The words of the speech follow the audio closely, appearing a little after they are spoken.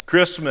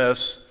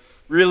Christmas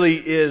really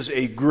is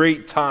a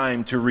great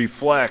time to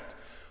reflect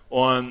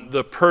on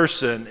the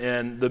person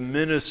and the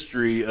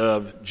ministry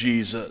of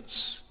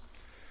Jesus.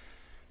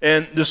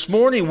 And this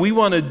morning we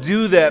want to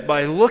do that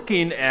by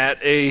looking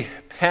at a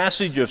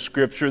passage of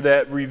Scripture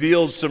that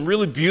reveals some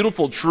really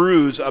beautiful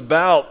truths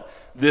about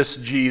this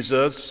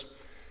Jesus.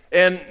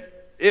 And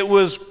it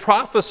was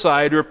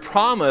prophesied or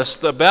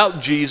promised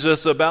about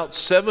Jesus about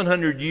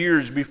 700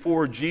 years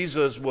before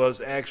Jesus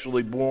was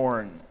actually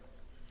born.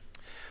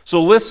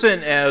 So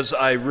listen as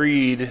I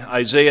read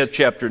Isaiah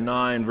chapter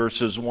 9,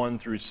 verses 1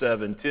 through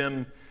 7.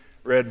 Tim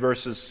read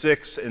verses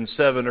 6 and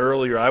 7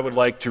 earlier. I would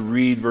like to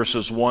read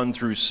verses 1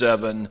 through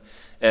 7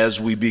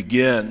 as we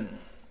begin.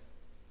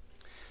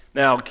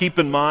 Now, keep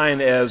in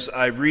mind as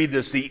I read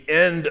this, the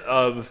end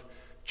of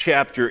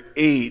chapter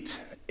 8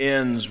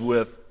 ends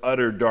with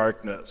utter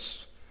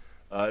darkness.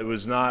 It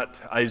was not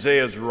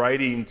Isaiah's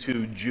writing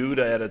to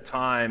Judah at a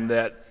time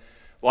that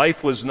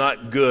life was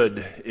not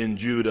good in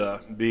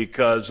Judah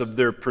because of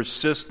their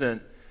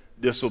persistent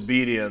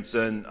disobedience.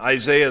 And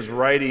Isaiah's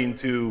writing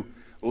to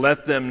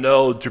let them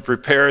know, to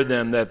prepare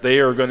them that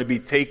they are going to be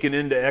taken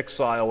into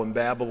exile in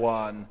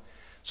Babylon.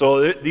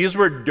 So these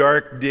were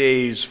dark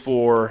days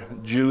for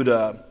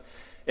Judah.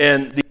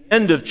 And the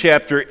end of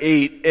chapter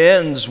 8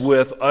 ends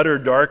with utter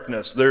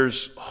darkness.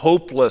 There's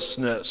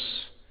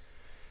hopelessness.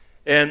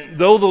 And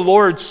though the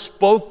Lord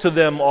spoke to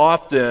them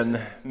often,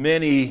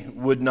 many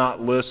would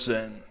not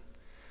listen.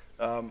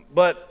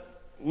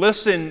 But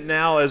listen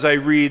now as I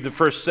read the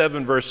first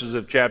 7 verses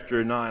of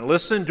chapter 9.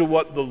 Listen to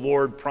what the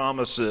Lord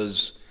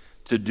promises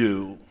to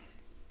do.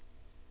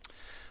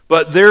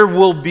 But there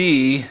will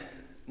be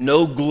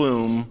no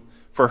gloom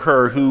for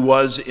her who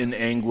was in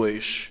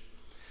anguish.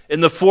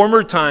 In the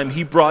former time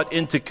he brought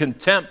into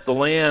contempt the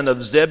land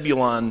of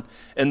Zebulun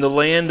and the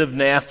land of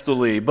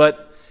Naphtali.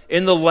 But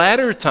in the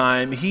latter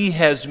time he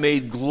has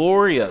made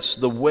glorious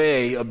the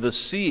way of the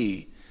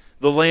sea,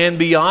 the land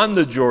beyond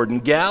the Jordan,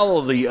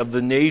 Galilee of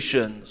the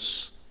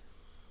nations.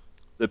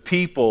 The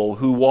people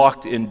who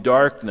walked in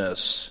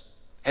darkness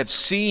have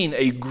seen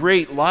a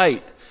great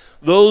light.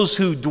 Those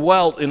who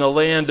dwelt in a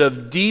land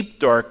of deep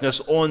darkness,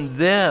 on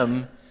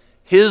them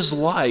his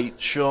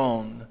light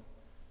shone.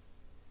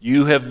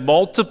 You have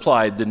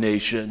multiplied the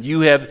nation.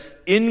 You have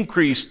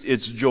increased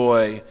its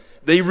joy.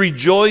 They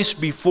rejoice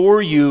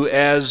before you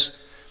as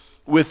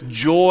with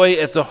joy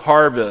at the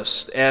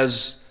harvest,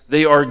 as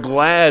they are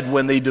glad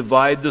when they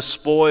divide the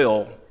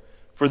spoil.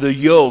 For the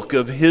yoke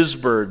of his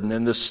burden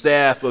and the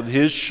staff of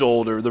his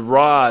shoulder, the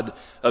rod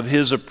of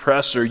his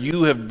oppressor,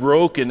 you have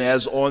broken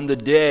as on the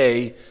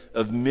day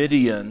of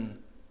Midian.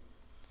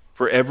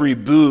 For every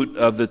boot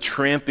of the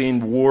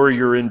tramping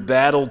warrior in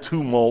battle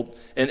tumult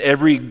and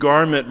every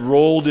garment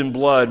rolled in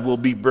blood will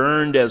be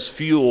burned as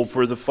fuel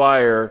for the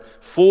fire.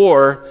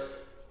 For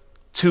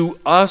to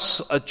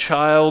us a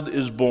child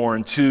is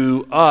born,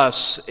 to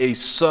us a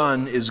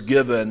son is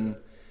given,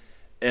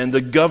 and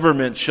the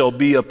government shall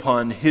be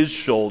upon his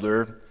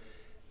shoulder,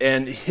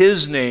 and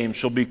his name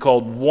shall be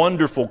called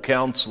Wonderful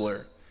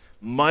Counselor,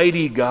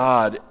 Mighty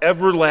God,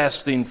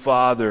 Everlasting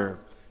Father,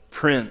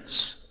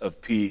 Prince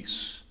of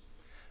Peace.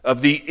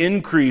 Of the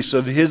increase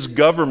of his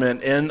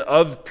government and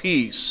of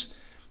peace,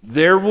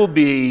 there will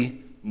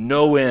be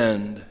no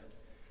end.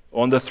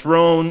 On the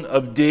throne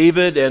of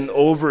David and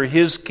over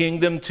his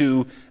kingdom,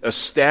 to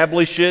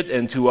establish it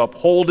and to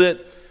uphold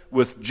it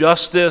with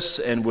justice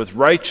and with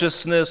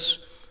righteousness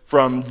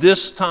from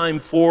this time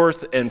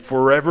forth and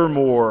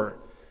forevermore.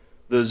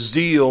 The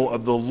zeal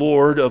of the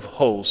Lord of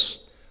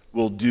hosts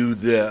will do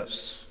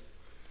this.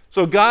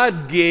 So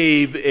God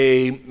gave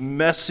a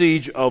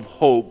message of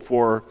hope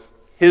for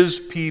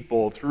his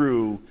people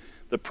through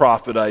the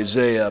prophet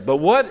Isaiah. But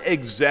what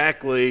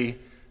exactly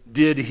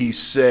did he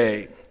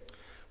say?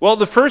 Well,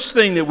 the first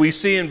thing that we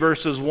see in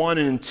verses 1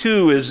 and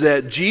 2 is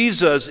that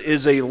Jesus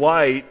is a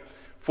light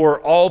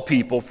for all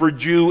people, for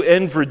Jew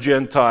and for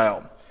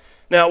Gentile.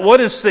 Now,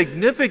 what is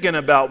significant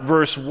about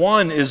verse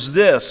 1 is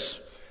this.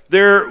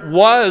 There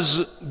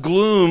was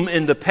gloom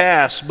in the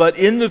past, but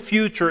in the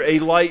future a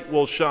light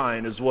will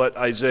shine, is what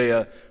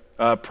Isaiah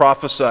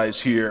prophesies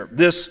here.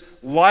 This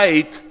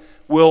light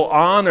will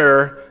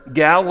honor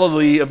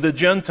Galilee of the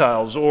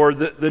Gentiles, or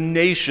the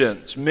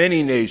nations,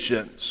 many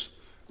nations.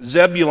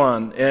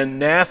 Zebulun and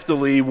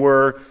Naphtali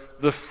were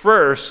the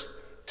first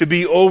to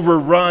be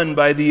overrun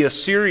by the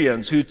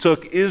Assyrians who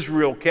took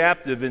Israel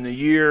captive in the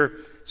year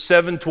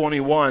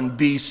 721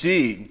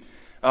 BC.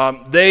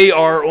 They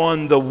are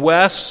on the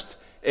west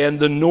and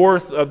the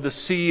north of the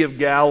Sea of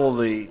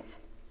Galilee.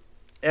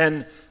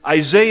 And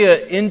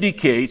Isaiah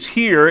indicates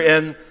here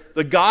in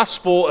the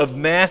Gospel of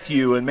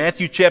Matthew, in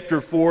Matthew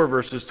chapter 4,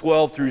 verses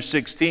 12 through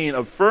 16,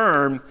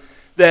 affirm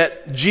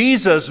that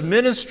Jesus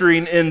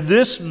ministering in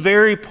this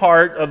very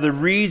part of the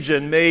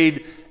region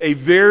made a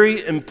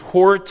very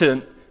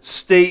important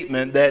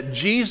statement that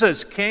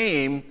Jesus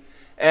came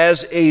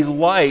as a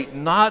light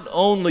not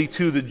only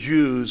to the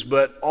Jews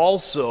but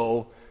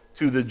also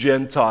to the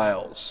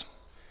Gentiles.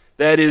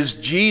 That is,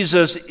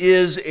 Jesus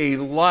is a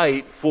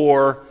light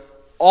for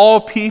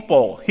all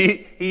people.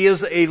 He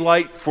is a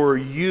light for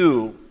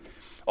you.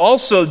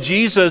 Also,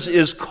 Jesus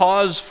is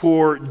cause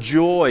for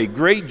joy,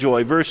 great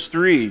joy. Verse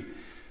 3.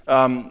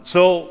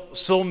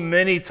 So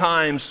many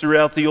times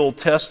throughout the Old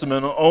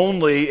Testament,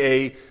 only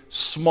a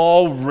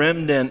small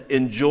remnant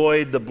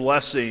enjoyed the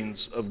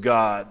blessings of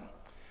God.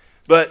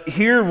 But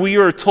here we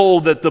are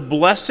told that the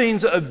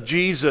blessings of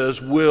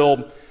Jesus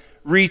will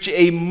reach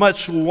a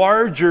much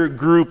larger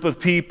group of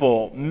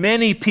people.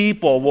 Many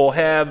people will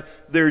have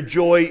their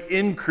joy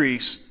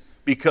increased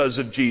because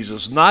of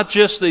Jesus. Not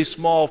just a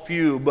small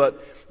few,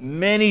 but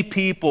many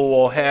people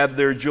will have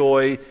their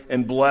joy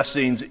and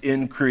blessings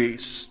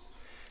increase.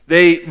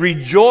 They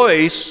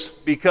rejoice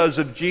because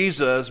of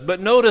Jesus, but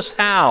notice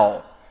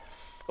how.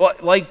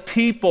 Like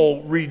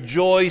people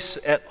rejoice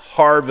at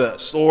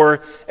harvest,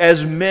 or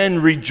as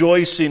men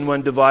rejoicing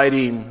when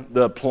dividing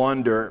the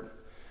plunder.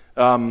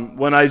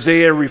 When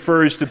Isaiah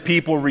refers to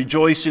people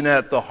rejoicing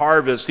at the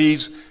harvest,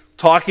 he's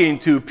talking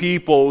to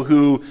people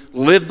who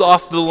lived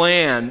off the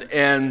land,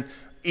 and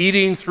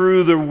eating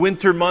through the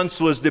winter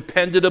months was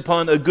dependent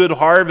upon a good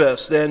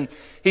harvest. And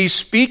he's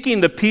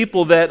speaking to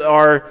people that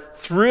are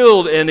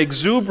thrilled and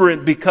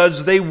exuberant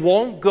because they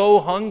won't go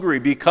hungry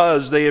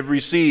because they have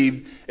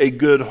received a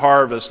good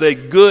harvest. A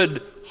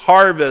good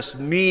harvest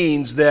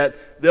means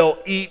that they'll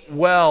eat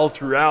well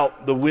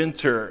throughout the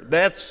winter.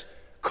 That's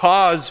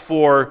cause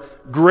for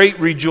great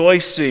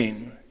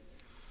rejoicing.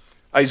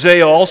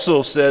 Isaiah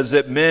also says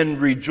that men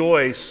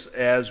rejoice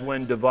as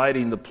when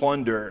dividing the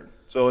plunder.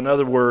 So in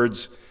other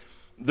words,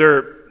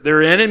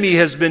 their enemy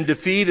has been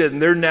defeated,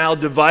 and they're now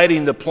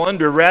dividing the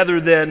plunder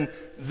rather than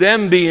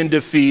them being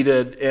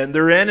defeated and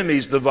their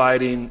enemies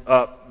dividing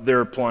up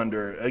their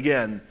plunder.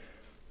 Again,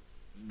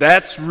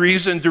 that's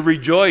reason to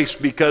rejoice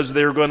because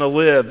they're going to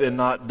live and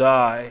not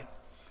die.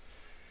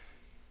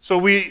 So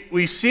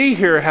we see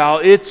here how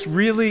it's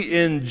really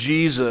in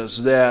Jesus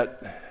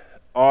that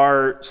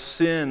our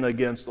sin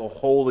against a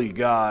holy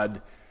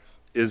God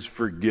is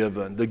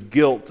forgiven. The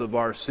guilt of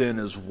our sin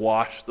is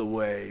washed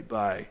away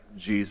by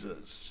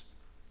Jesus.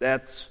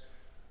 That's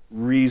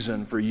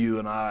reason for you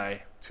and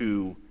I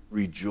to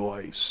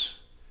rejoice.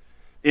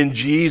 In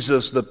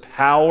Jesus, the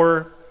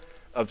power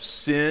of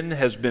sin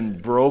has been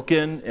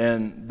broken,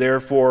 and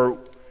therefore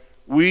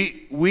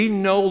we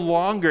no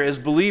longer, as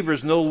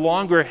believers, no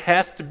longer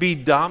have to be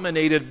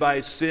dominated by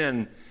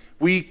sin.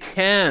 We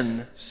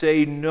can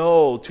say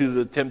no to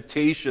the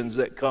temptations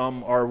that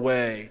come our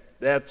way.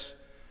 That's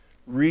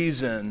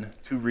reason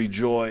to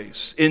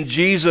rejoice. In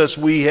Jesus,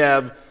 we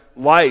have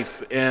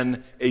life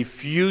and a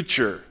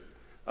future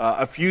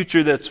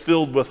that's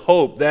filled with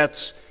hope.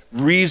 That's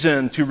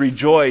reason to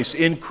rejoice.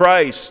 In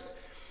Christ,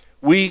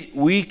 we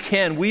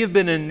have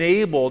been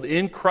enabled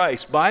in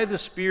Christ by the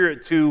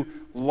Spirit to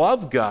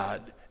love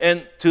God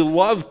and to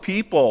love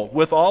people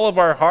with all of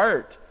our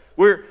heart.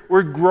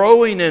 We're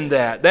growing in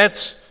that.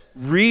 That's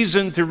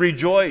reason to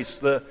rejoice.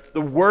 The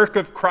work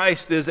of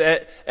Christ is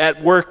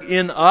at work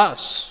in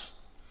us.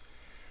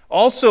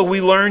 Also,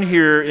 we learn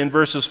here in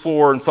verses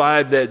 4 and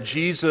 5 that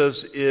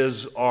Jesus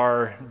is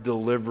our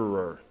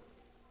deliverer.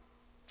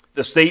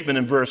 The statement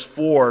in verse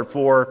 4,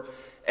 for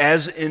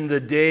as in the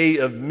day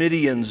of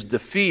Midian's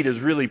defeat, is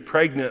really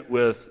pregnant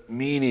with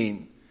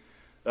meaning.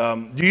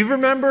 Do you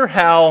remember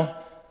how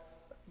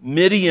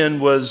Midian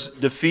was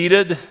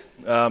defeated?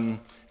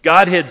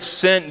 God had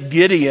sent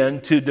Gideon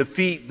to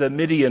defeat the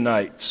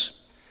Midianites.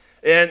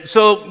 And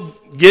so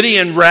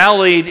Gideon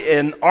rallied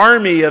an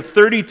army of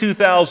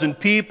 32,000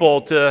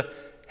 people to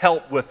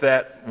help with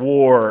that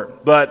war.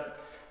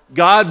 But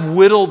God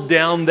whittled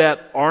down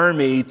that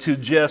army to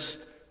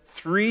just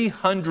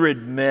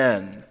 300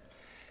 men.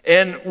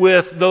 And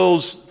with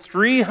those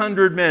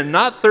 300 men,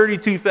 not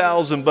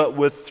 32,000, but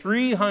with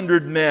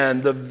 300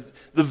 men, the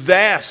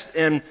vast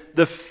and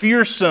the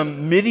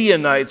fearsome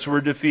Midianites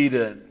were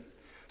defeated.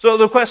 So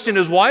the question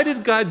is, why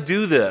did God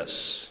do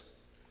this?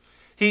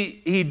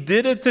 He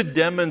did it to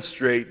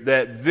demonstrate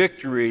that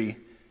victory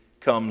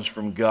comes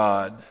from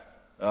God.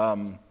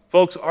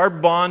 Folks, our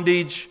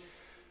bondage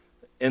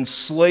and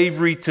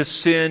slavery to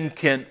sin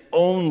can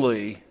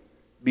only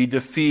be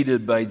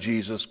defeated by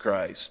Jesus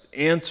Christ.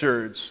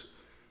 Answers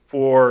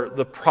for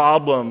the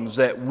problems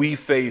that we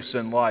face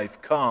in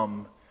life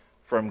come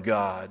from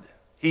God.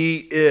 He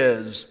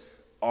is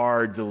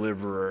our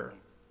deliverer.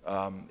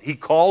 He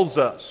calls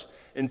us.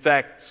 In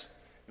fact,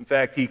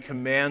 He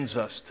commands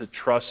us to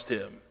trust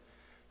Him.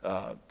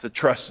 To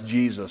trust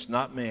Jesus,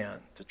 not man,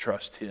 to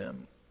trust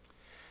Him.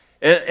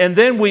 And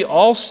then we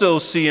also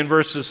see in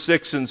verses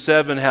 6 and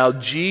 7 how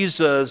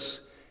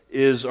Jesus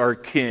is our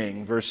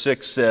King. Verse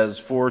 6 says,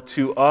 for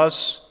to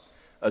us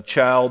a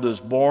child is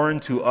born,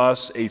 to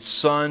us a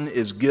son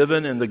is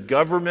given, and the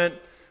government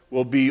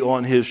will be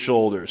on His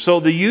shoulders. So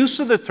the use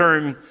of the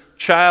term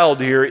child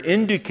here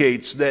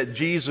indicates that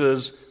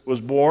Jesus was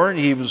born.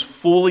 He was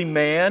fully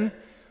man.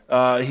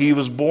 He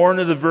was born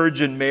of the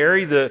Virgin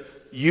Mary. The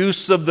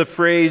use of the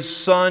phrase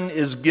son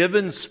is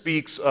given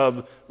speaks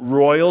of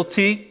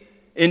royalty,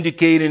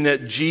 indicating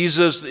that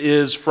Jesus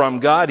is from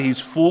God.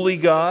 He's fully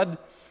God.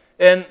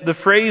 And the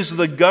phrase,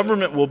 the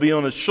government will be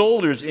on his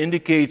shoulders,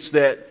 indicates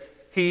that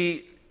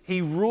he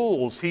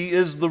rules. He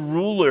is the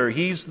ruler.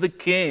 He's the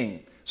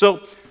king.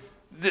 So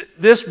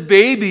this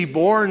baby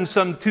born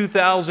some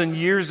 2,000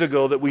 years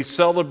ago that we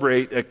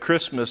celebrate at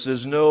Christmas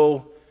is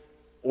no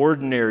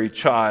ordinary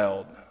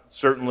child.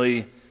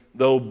 Certainly,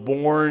 though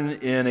born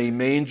in a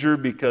manger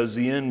because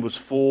the inn was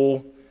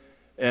full,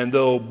 and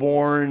though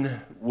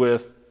born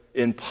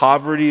in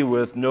poverty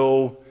with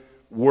no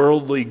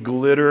worldly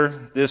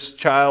glitter, this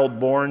child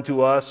born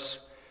to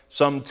us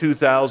some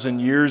 2,000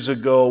 years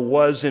ago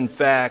was in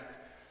fact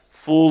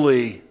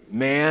fully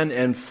man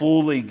and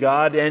fully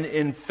God, and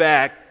in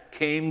fact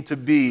came to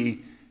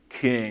be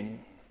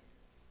king.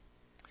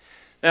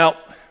 Now,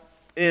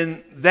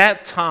 in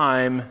that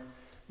time,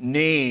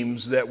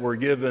 names that were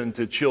given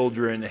to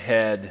children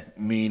had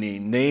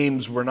meaning.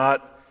 Names were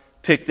not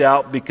picked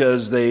out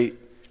because they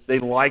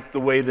liked the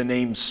way the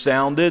name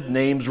sounded.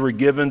 Names were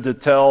given to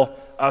tell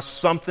us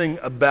something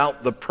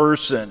about the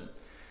person.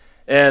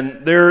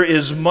 And there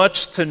is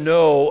much to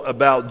know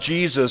about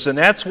Jesus, and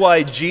that's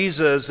why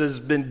Jesus has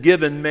been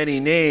given many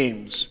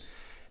names.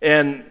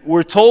 And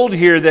we're told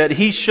here that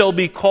he shall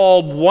be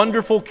called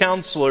Wonderful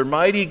Counselor,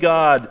 Mighty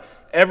God,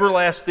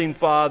 Everlasting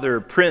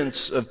Father,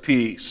 Prince of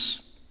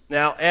Peace.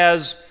 Now,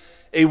 as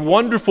a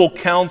wonderful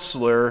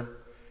counselor,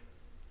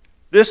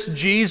 this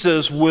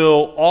Jesus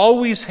will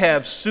always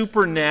have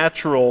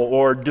supernatural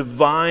or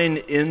divine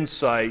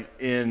insight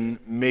in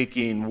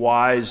making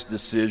wise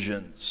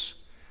decisions.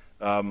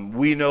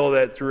 We know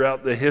that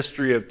throughout the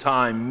history of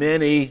time,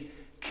 many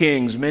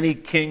kings, many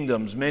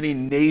kingdoms, many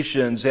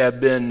nations have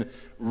been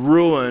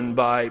ruined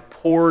by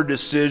poor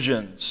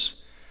decisions.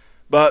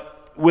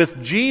 But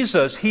with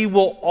Jesus, he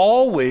will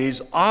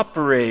always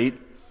operate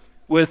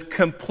with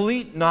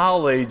complete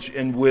knowledge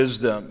and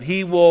wisdom.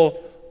 He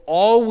will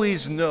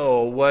always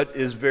know what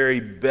is very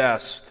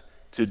best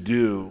to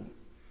do.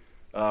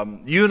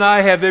 You and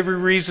I have every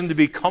reason to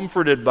be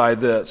comforted by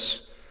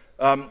this.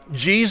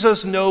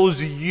 Jesus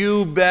knows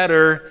you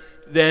better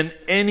than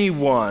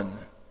anyone.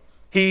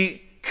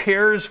 He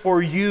cares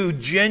for you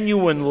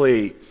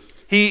genuinely.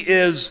 He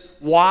is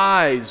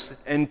wise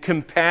and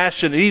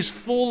compassionate. He's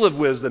full of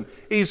wisdom.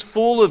 He's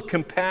full of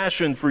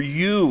compassion for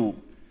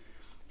you.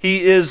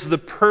 He is the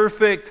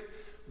perfect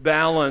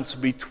balance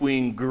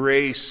between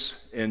grace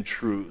and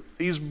truth.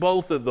 He's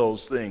both of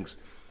those things.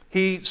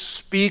 He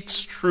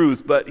speaks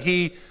truth, but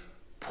he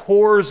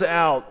pours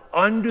out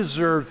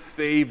undeserved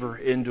favor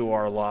into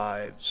our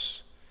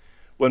lives.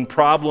 When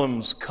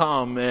problems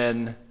come,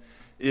 and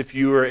if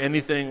you are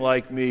anything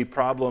like me,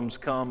 problems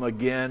come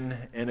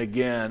again and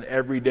again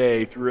every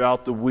day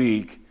throughout the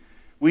week,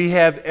 we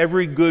have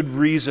every good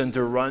reason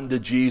to run to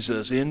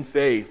Jesus in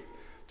faith,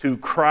 to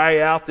cry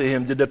out to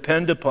him, to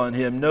depend upon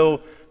him,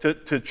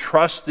 to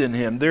trust in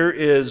him. There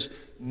is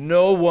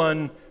no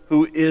one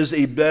who is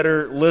a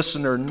better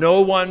listener, no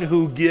one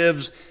who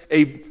gives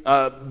a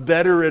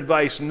better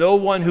advice, no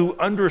one who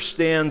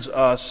understands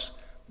us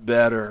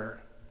better.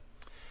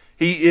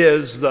 He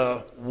is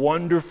the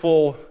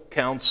wonderful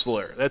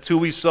counselor. That's who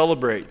we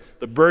celebrate,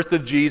 the birth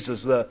of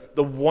Jesus, the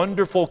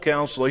wonderful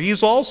counselor.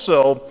 He's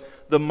also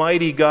the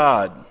mighty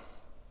God.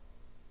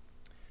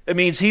 It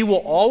means he will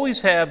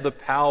always have the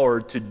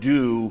power to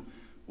do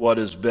what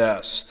is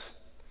best.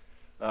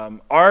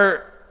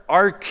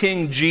 Our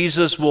King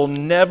Jesus will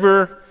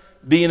never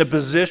be in a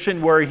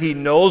position where he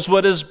knows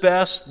what is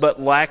best but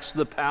lacks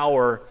the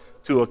power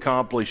to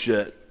accomplish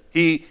it.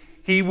 He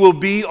will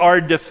be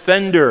our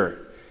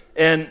defender,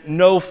 and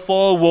no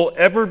foe will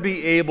ever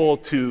be able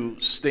to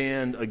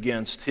stand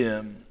against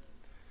him.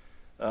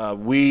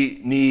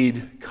 We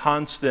need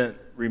constant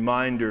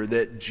reminder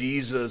that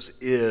Jesus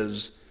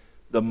is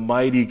the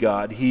mighty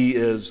God. He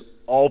is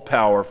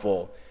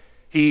all-powerful.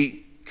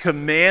 He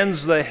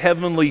commands the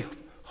heavenly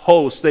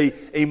host,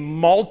 a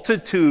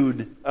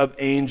multitude of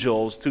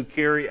angels, to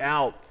carry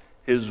out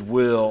his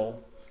will.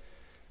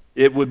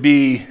 It would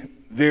be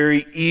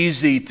very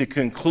easy to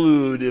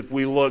conclude, if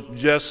we look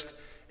just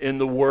in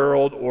the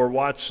world or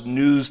watch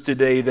news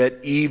today, that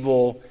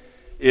evil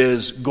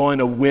is going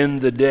to win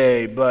the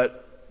day.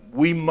 But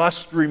we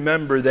must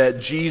remember that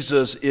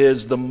Jesus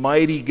is the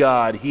mighty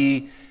God.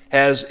 He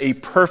has a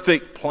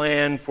perfect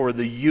plan for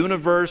the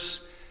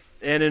universe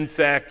and, in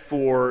fact,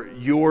 for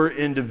your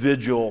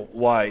individual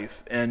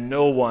life. And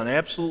no one,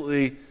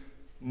 absolutely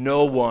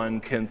no one,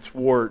 can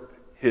thwart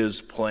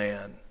his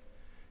plan.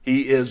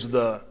 He is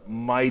the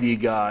mighty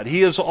God.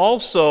 He is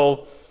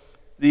also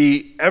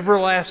the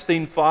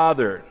everlasting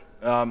Father.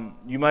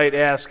 You might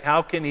ask,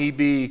 how can he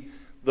be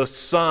the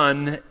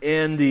Son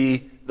and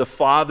the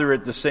Father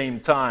at the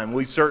same time?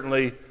 We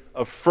certainly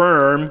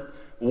affirm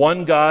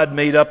one God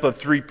made up of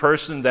three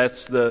persons,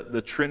 that's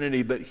the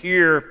Trinity. But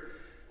here,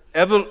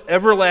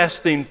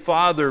 everlasting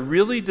Father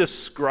really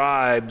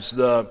describes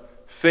the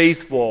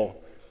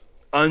faithful,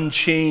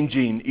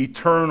 unchanging,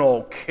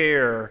 eternal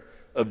care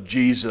of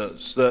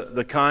Jesus,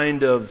 the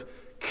kind of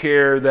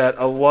care that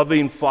a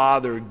loving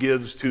father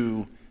gives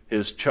to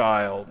his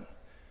child.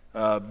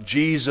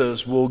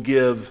 Jesus will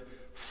give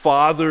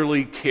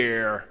fatherly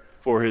care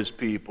for his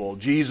people.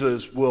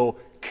 Jesus will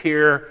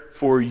care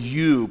for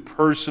you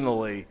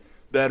personally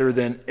better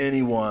than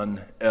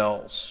anyone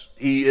else.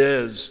 He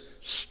is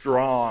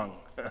strong.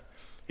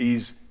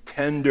 He's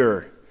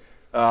tender.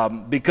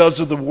 Because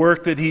of the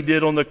work that he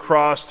did on the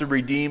cross to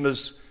redeem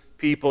his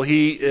people,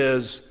 he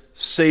is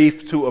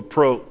safe to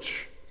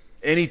approach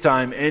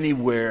anytime,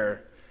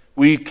 anywhere.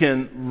 We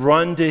can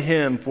run to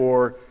him,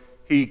 for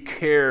he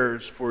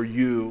cares for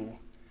you.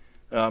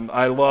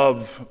 I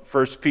love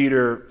 1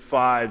 Peter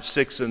 5,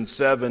 6, and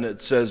 7.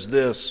 It says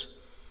this: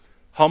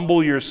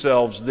 "Humble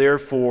yourselves,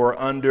 therefore,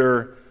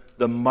 under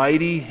the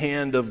mighty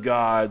hand of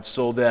God,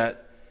 so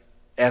that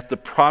at the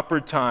proper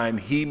time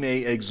he may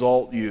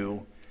exalt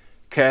you,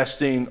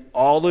 casting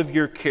all of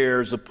your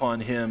cares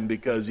upon him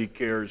because he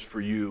cares for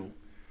you."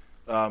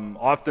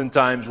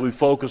 Oftentimes we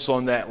focus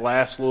on that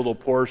last little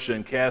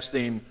portion,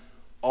 casting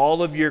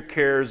all of your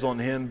cares on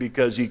him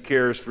because he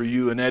cares for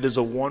you, and that is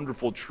a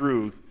wonderful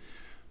truth.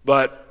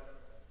 But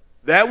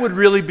that would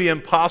really be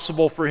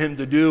impossible for him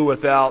to do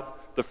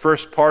without the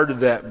first part of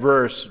that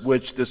verse,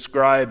 which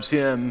describes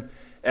him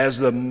as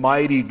the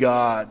mighty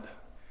God.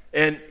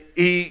 And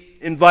he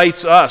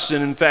invites us,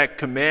 and in fact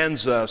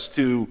commands us,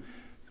 to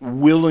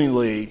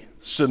willingly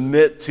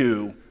submit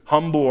to,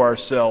 humble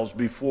ourselves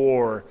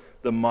before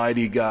the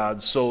mighty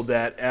God, so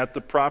that at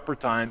the proper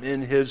time,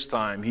 in his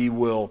time, he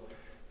will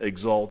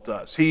exalt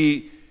us.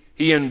 He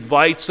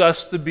invites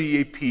us to be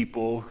a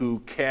people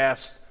who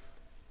cast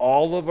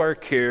all of our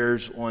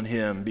cares on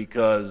him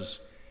because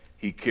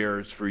he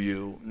cares for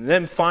you. And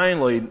then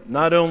finally,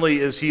 not only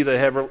is he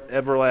the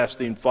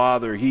everlasting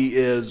Father, he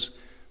is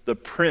the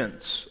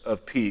Prince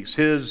of Peace.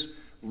 His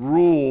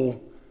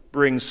rule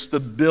brings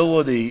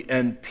stability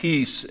and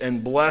peace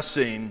and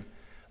blessing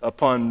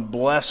upon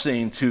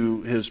blessing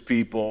to his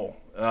people.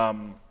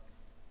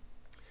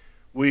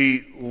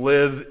 We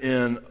live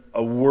in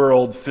a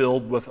world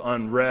filled with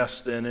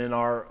unrest, and in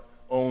our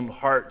own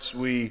hearts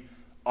we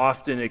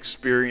often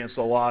experience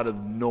a lot of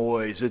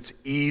noise. It's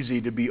easy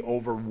to be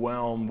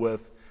overwhelmed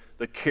with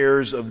the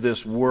cares of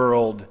this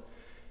world.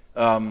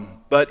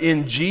 But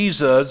in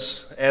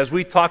Jesus, as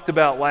we talked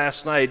about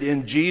last night,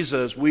 in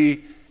Jesus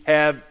we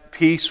have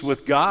peace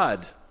with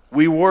God.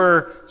 We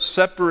were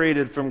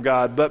separated from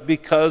God, but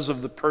because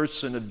of the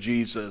person of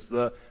Jesus,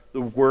 the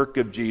work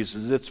of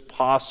Jesus, it's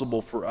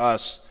possible for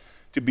us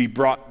to be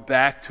brought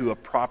back to a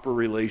proper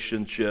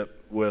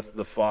relationship with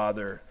the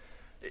Father.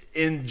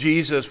 In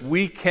Jesus,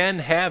 we can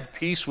have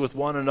peace with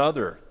one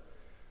another.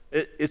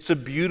 It's a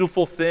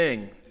beautiful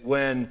thing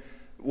when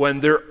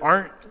there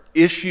aren't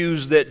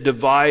issues that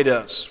divide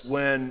us,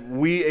 when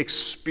we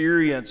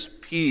experience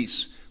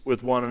peace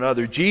with one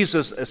another.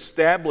 Jesus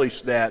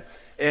established that,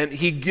 and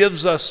he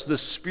gives us the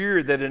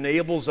Spirit that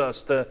enables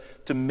us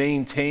to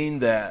maintain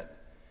that.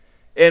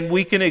 And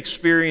we can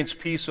experience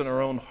peace in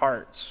our own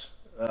hearts.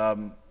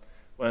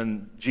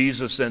 When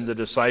Jesus and the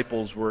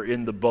disciples were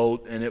in the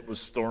boat and it was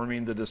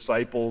storming, the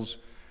disciples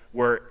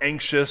were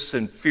anxious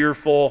and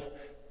fearful.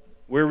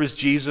 Where was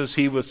Jesus?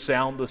 He was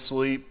sound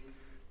asleep.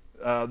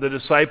 The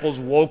disciples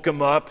woke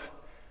him up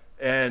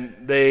and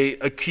they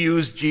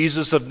accused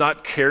Jesus of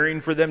not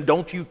caring for them.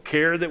 Don't you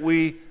care that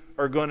we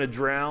are going to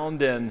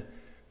drown? And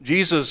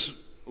Jesus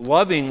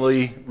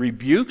lovingly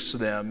rebukes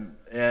them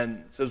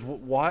and says,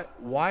 why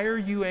are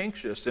you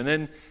anxious? And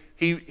then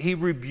he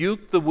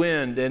rebuked the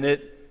wind, and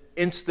it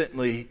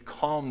instantly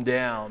calmed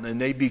down, and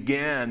they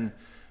began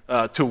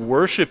to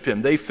worship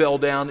him. They fell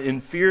down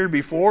in fear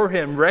before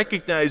him,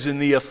 recognizing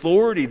the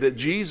authority that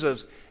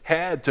Jesus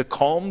had to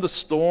calm the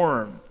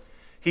storm.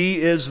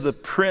 He is the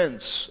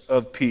Prince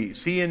of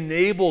Peace. He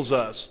enables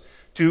us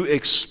to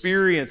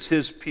experience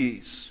his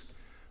peace,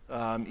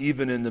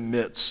 even in the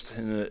midst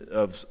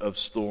of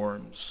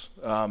storms.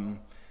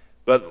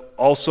 But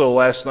also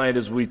last night,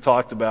 as we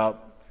talked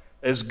about,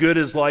 as good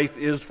as life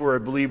is for a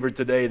believer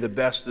today, the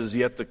best is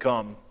yet to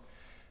come.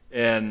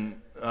 And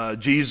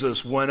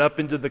Jesus went up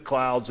into the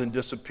clouds and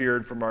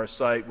disappeared from our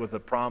sight with a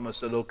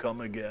promise that he'll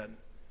come again.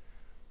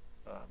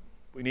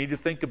 We need to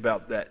think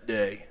about that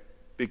day,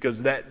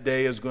 because that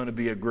day is going to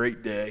be a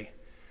great day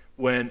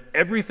when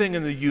everything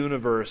in the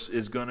universe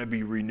is going to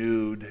be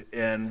renewed,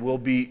 and we'll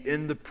be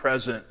in the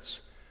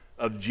presence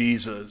of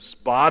Jesus,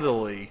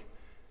 bodily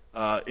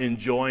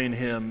enjoying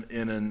him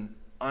in an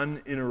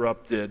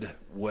uninterrupted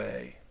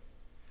way.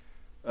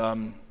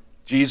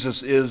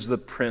 Jesus is the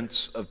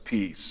Prince of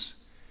Peace.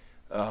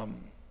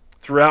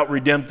 Throughout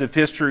redemptive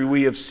history,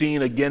 we have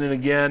seen again and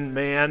again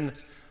man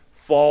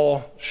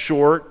fall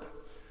short,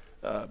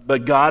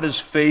 but God is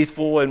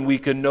faithful, and we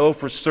can know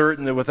for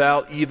certain that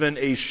without even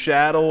a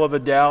shadow of a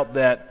doubt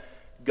that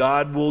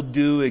God will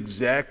do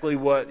exactly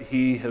what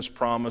he has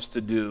promised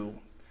to do.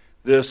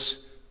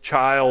 This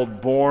child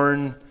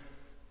born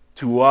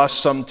to us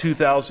some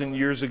 2,000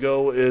 years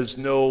ago is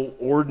no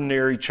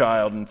ordinary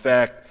child. In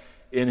fact,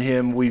 in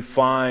him we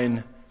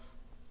find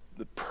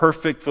the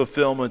perfect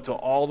fulfillment to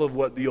all of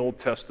what the Old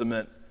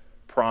Testament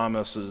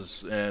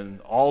promises and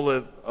all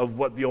of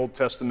what the Old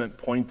Testament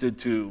pointed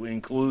to,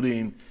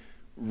 including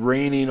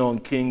reigning on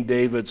King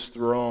David's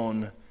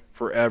throne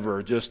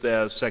forever, just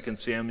as 2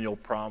 Samuel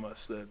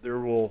promised, that there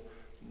will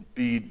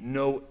be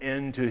no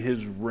end to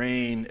his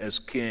reign as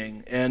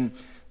king. And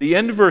the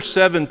end of verse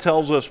 7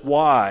 tells us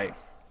why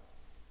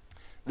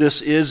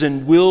this is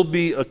and will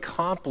be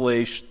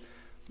accomplished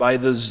by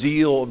the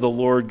zeal of the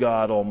Lord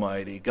God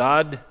Almighty.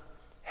 God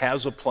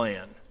has a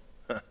plan.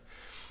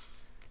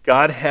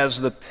 God has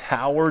the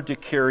power to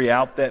carry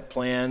out that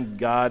plan.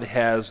 God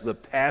has the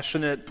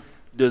passionate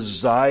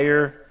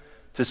desire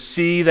to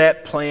see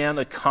that plan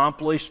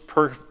accomplished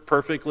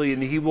perfectly,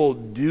 and he will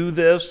do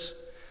this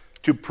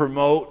to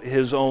promote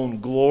his own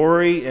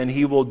glory, and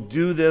he will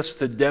do this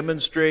to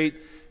demonstrate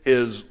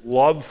his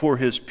love for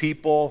his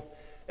people,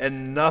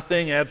 and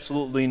nothing,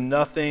 absolutely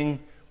nothing,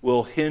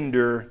 will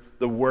hinder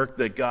the work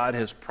that God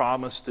has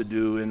promised to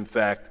do, in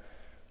fact,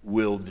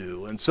 will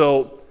do. And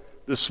so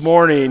this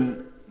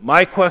morning,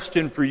 my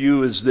question for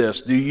you is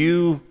this: do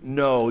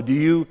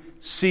you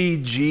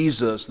see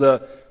Jesus,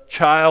 the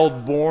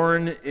child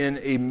born in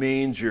a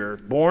manger,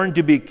 born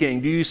to be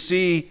king? Do you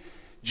see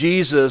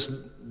Jesus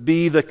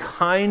be the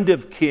kind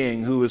of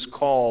king who is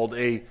called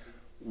a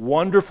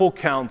wonderful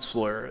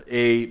counselor,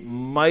 a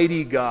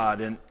mighty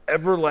God, an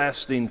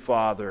everlasting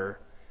Father,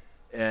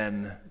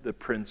 and the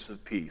Prince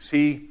of Peace?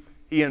 He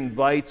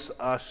invites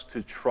us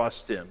to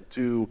trust him,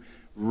 to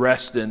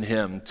rest in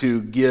him,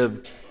 to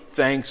give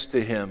thanks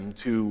to him,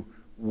 to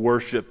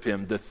worship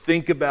him, to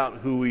think about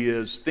who he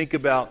is, think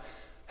about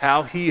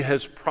how he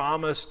has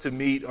promised to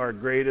meet our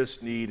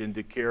greatest need and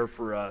to care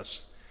for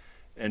us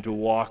and to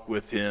walk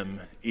with him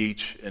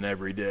each and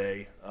every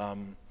day.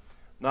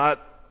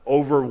 Not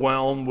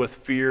overwhelmed with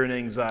fear and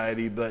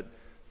anxiety, but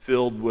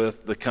filled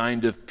with the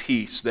kind of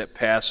peace that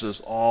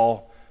passes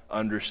all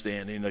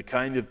understanding, the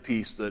kind of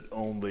peace that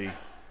only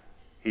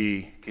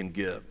he can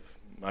give.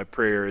 My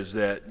prayer is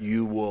that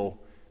you will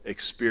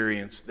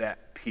experience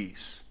that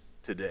peace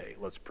today.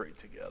 Let's pray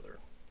together.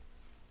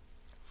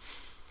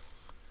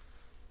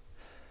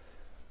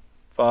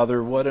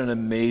 Father, what an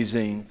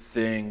amazing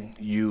thing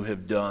you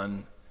have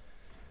done.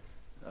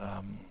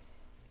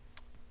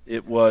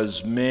 It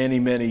was many,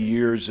 many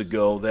years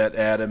ago that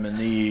Adam and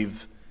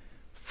Eve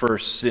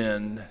first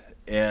sinned,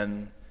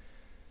 and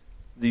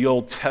the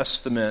Old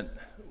Testament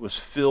was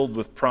filled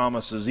with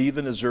promises,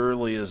 even as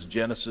early as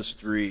Genesis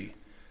 3,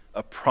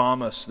 a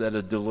promise that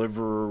a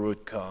deliverer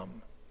would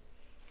come.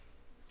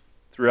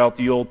 Throughout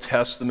the Old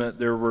Testament,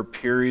 there were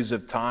periods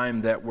of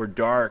time that were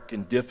dark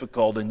and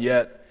difficult, and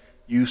yet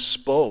you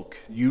spoke,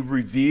 you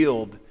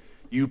revealed,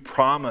 you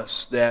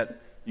promised that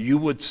you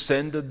would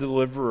send a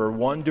deliverer,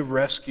 one to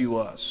rescue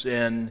us.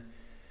 And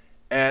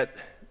at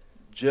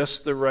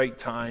just the right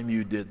time,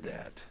 you did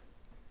that.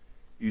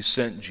 You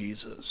sent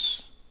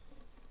Jesus,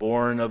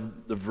 born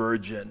of the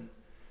Virgin,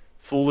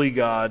 fully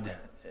God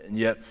and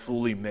yet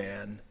fully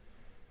man,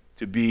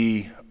 to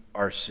be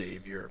our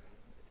Savior.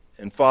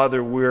 And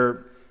Father,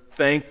 we're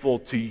thankful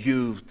to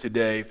you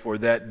today for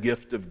that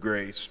gift of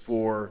grace,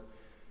 for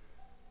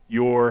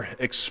your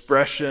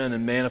expression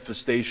and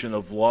manifestation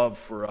of love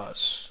for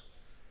us.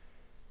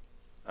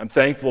 I'm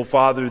thankful,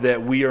 Father,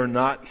 that we are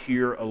not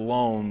here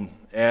alone.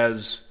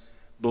 As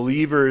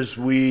believers,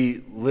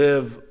 we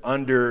live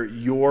under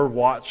your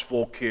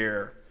watchful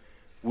care.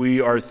 We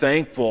are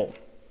thankful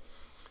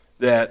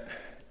that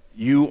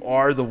you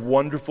are the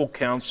wonderful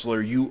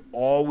counselor. You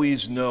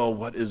always know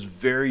what is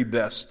very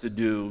best to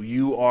do.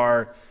 You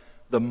are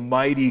the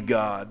mighty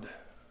God.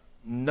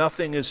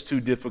 Nothing is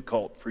too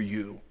difficult for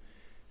you,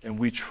 and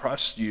we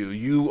trust you.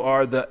 You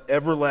are the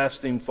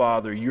everlasting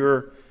Father.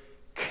 Your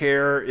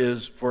care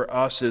is for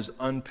us is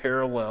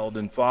unparalleled.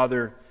 And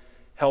Father,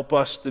 help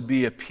us to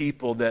be a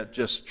people that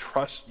just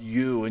trust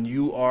you. And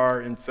you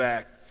are, in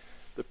fact,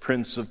 the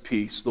Prince of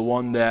Peace, the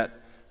one that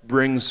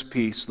brings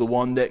peace, the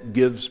one that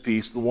gives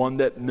peace, the one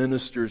that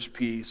ministers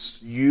peace.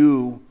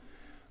 You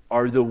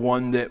are the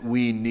one that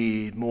we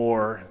need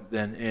more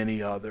than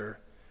any other.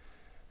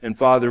 And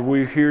Father,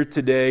 we're here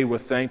today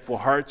with thankful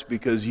hearts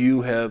because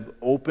you have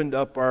opened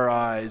up our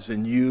eyes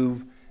and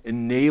you've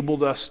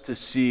enabled us to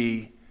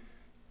see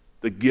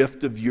the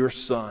gift of your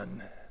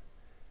Son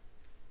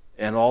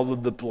and all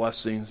of the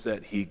blessings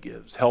that he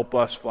gives. Help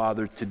us,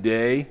 Father,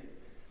 today.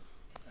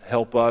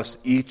 Help us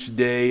each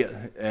day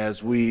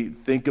as we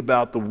think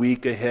about the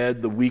week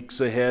ahead, the weeks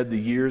ahead, the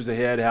years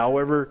ahead,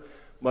 however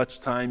much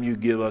time you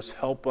give us.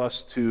 Help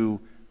us to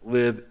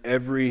live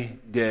every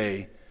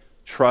day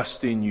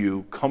trusting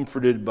you,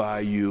 comforted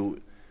by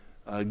you,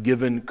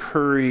 given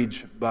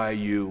courage by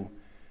you.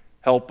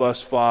 Help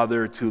us,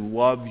 Father, to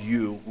love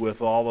you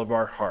with all of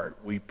our heart,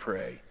 we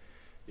pray.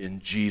 In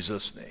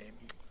Jesus' name,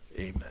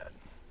 amen.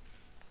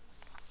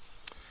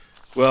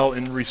 Well,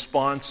 in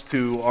response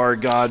to our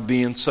God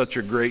being such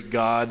a great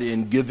God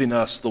in giving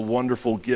us the wonderful gift